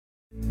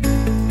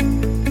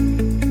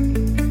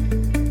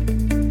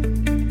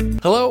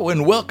Hello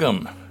and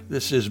welcome.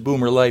 This is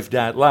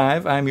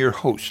BoomerLife.live. I'm your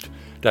host,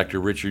 Dr.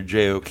 Richard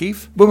J.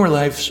 O'Keefe.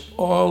 BoomerLife's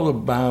all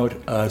about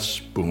us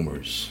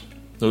boomers,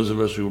 those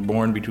of us who were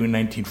born between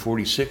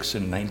 1946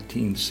 and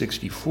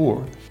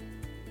 1964.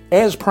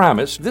 As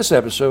promised, this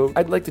episode,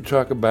 I'd like to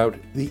talk about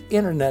the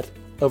Internet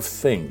of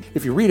Things.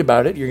 If you read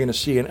about it, you're going to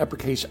see an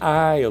uppercase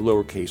I, a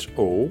lowercase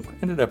o,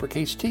 and an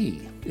uppercase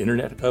T.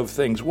 Internet of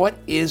Things. What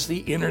is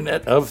the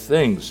Internet of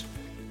Things?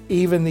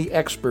 Even the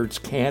experts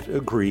can't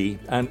agree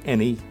on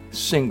any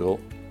single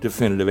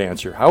definitive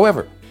answer.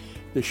 However,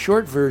 the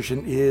short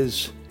version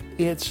is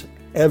it's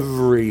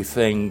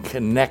everything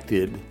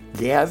connected,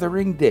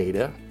 gathering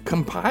data,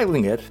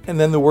 compiling it, and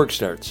then the work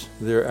starts.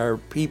 There are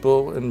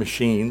people and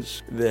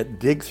machines that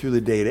dig through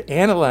the data,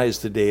 analyze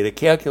the data,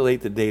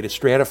 calculate the data,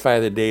 stratify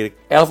the data,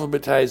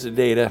 alphabetize the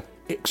data,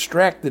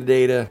 extract the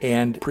data,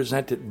 and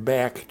present it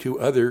back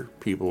to other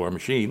people or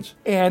machines.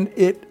 And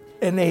it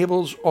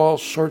enables all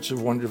sorts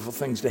of wonderful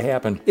things to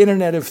happen.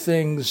 Internet of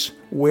Things,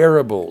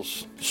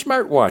 wearables,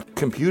 smartwatch,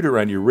 computer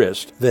on your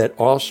wrist that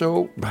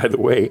also, by the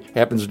way,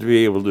 happens to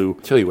be able to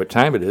tell you what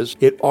time it is.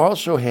 It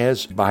also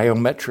has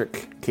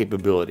biometric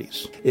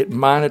capabilities. It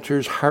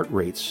monitors heart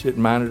rates. It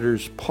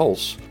monitors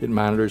pulse. It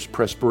monitors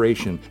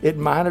perspiration. It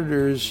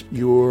monitors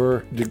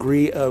your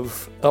degree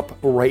of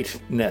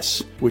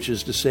uprightness, which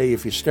is to say,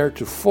 if you start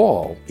to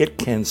fall, it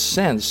can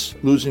sense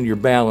losing your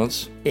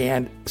balance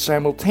and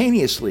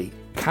simultaneously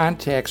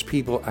contacts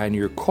people on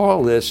your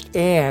call list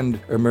and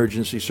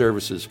emergency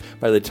services.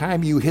 By the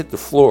time you hit the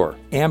floor,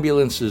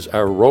 ambulances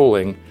are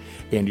rolling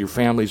and your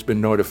family's been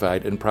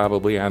notified and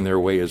probably on their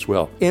way as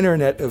well.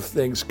 Internet of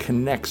Things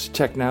connects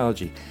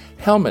technology.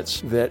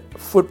 Helmets that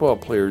football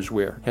players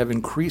wear have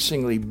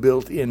increasingly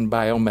built-in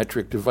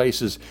biometric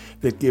devices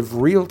that give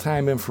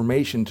real-time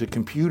information to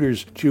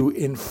computers to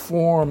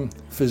inform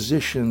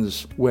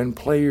physicians when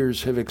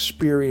players have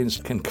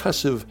experienced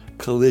concussive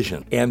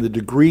collision and the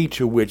degree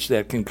to which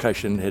that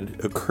concussion had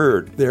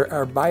occurred. There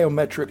are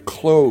biometric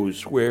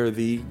clothes where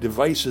the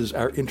devices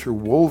are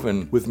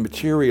interwoven with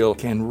material,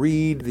 can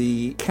read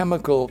the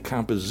chemical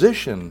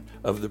composition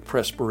of the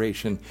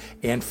perspiration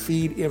and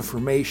feed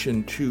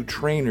information to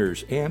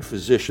trainers and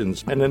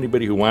physicians and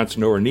anybody who wants to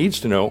know or needs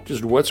to know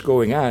just what's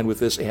going on with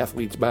this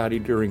athlete's body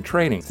during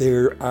training.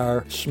 There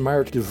are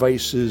smart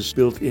devices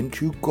built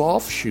into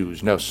golf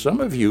shoes. Now,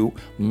 some of you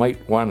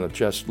might want to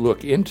just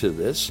look into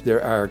this.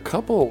 There are a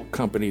couple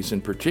companies in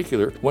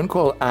particular, one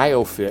called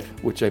IoT,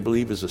 which I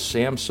believe is a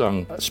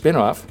Samsung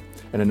spinoff,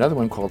 and another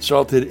one called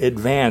Salted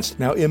Advanced.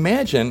 Now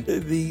imagine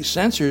the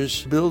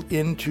sensors built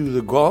into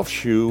the golf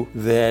shoe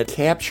that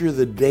capture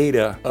the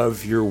data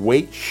of your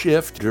weight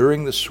shift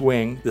during the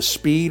swing, the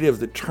speed of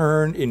the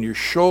turn in your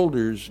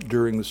shoulders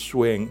during the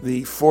swing,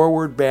 the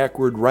forward,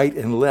 backward, right,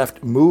 and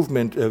left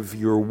movement of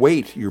your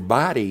weight, your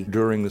body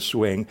during the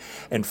swing,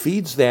 and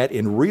feeds that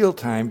in real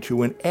time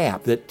to an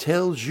app that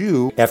tells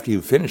you, after you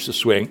finish the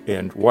swing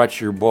and watch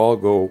your ball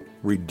go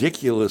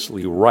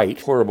ridiculously right.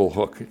 Horrible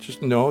hook.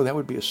 Just, no, that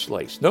would be a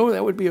slice. No,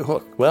 that would be a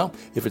hook. Well,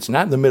 if it's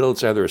not in the middle,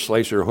 it's either a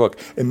slice or a hook.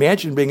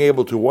 Imagine being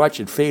able to watch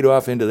it fade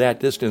off into that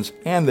distance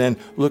and then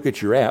look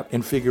at your app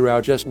and figure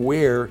out just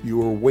where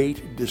your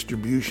weight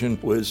distribution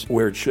was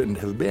where it shouldn't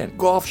have been.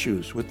 Golf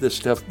shoes with this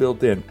stuff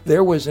built in.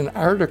 There was an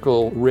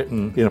article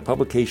written in a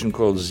publication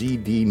called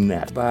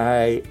ZDNet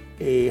by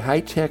a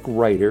high-tech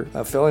writer,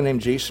 a fellow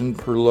named Jason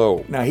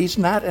Perlow. Now, he's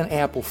not an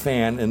Apple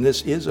fan, and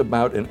this is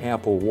about an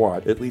Apple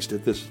Watch, at least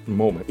at this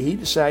moment. He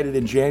decided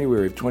in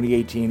January of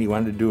 2018 he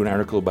wanted to do an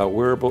article about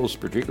wearables,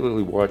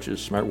 particularly watches,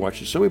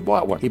 smartwatches, so he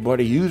bought one. He bought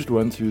a used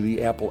one through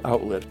the Apple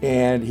outlet,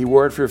 and he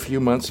wore it for a few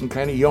months and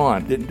kind of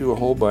yawned. Didn't do a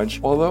whole bunch,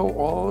 although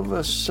all of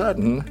a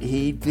sudden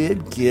he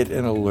did get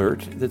an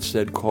alert that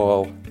said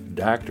call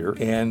doctor,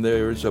 and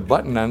there's a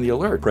button on the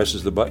alert.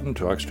 Presses the button,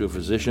 talks to a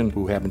physician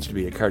who happens to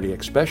be a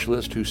cardiac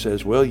specialist who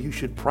says, well, you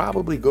should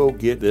probably go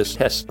get this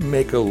test.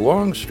 Make a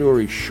long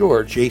story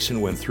short, Jason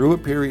went through a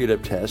period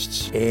of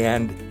tests,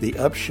 and the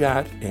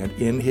upshot, and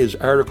in his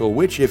article,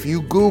 which if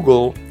you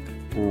Google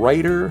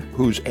writer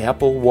whose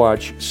Apple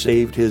Watch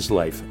saved his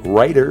life,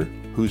 writer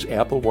whose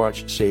Apple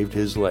Watch saved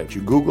his life.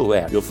 You Google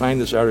that, you'll find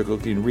this article,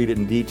 you can read it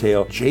in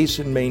detail.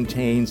 Jason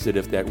maintains that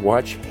if that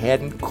watch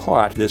hadn't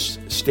caught this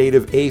state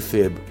of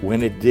AFib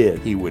when it did,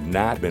 he would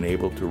not have been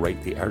able to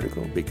write the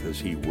article because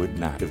he would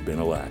not have been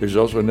alive. There's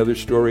also another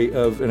story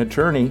of an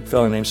attorney, a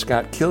fellow named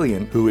Scott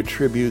Killian, who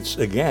attributes,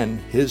 again,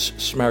 his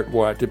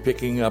smartwatch to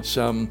picking up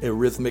some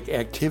arrhythmic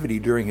activity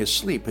during his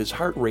sleep. His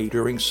heart rate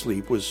during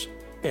sleep was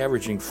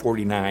averaging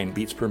 49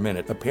 beats per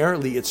minute.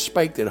 Apparently, it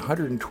spiked at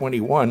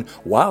 121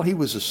 while he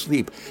was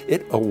asleep.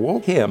 It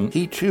awoke him.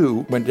 He,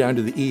 too, went down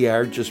to the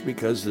ER just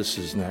because this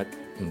is not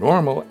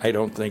normal. I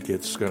don't think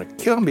it's going to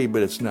kill me,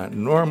 but it's not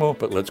normal.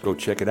 But let's go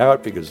check it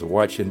out because the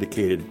watch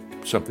indicated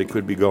something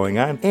could be going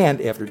on. And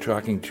after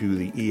talking to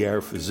the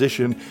ER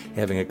physician,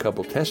 having a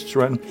couple tests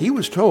run, he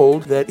was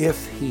told that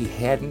if he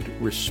hadn't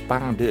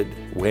responded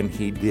when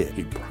he did,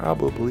 he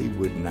probably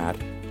would not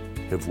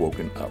have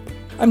woken up.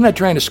 I'm not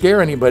trying to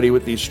scare anybody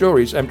with these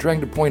stories. I'm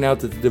trying to point out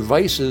that the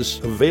devices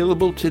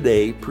available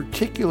today,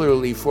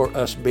 particularly for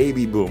us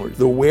baby boomers,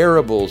 the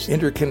wearables,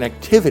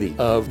 interconnectivity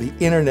of the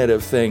Internet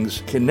of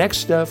Things, connect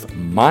stuff,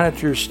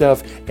 monitor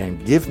stuff,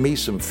 and give me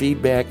some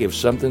feedback if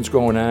something's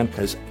going on,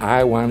 because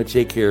I want to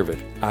take care of it.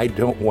 I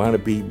don't want to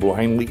be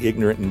blindly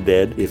ignorant and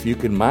dead. If you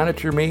can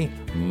monitor me.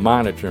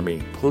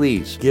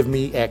 Please give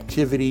me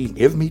activity,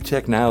 give me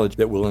technology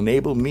that will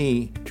enable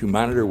me to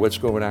monitor what's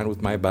going on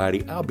with my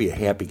body. I'll be a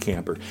happy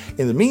camper.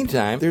 In the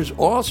meantime, there's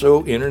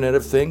also Internet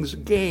of Things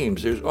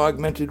games. There's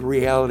augmented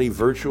reality,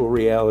 virtual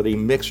reality,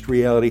 mixed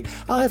reality.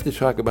 I'll have to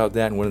talk about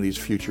that in one of these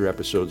future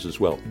episodes as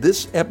well.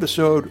 This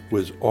episode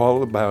was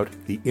all about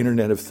the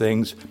Internet of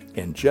Things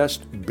and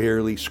just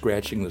barely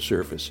scratching the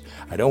surface.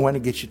 I don't want to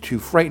get you too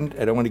frightened.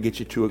 I don't want to get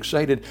you too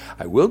excited.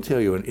 I will tell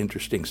you an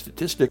interesting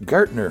statistic.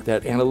 Gartner,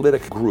 that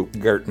analytic group,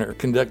 Gartner,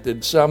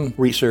 conducted some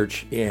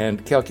research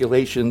and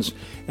calculations,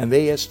 and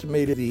they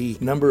estimated the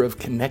number of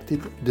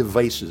connected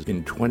devices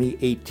in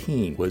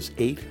 2018 was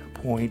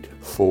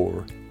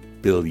 8.4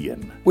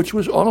 billion, which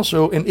was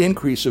also an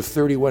increase of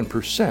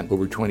 31%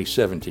 over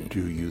 2017.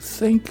 Do you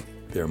think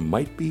there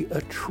might be a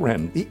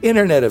trend? The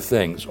Internet of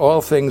Things, all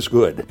things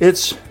good.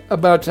 It's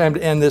about time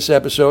to end this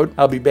episode.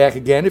 I'll be back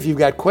again. If you've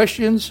got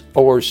questions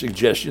or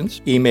suggestions,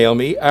 email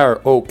me,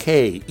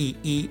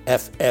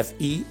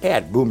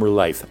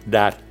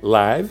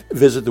 ROKEEFFE@boomerlife.live.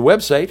 Visit the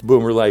website,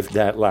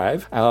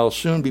 boomerlife.live. I'll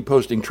soon be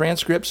posting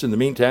transcripts. In the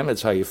meantime,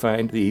 that's how you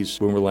find these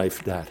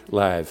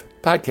boomerlife.live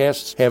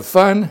podcasts. Have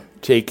fun,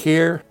 take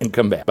care, and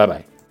come back.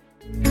 Bye-bye.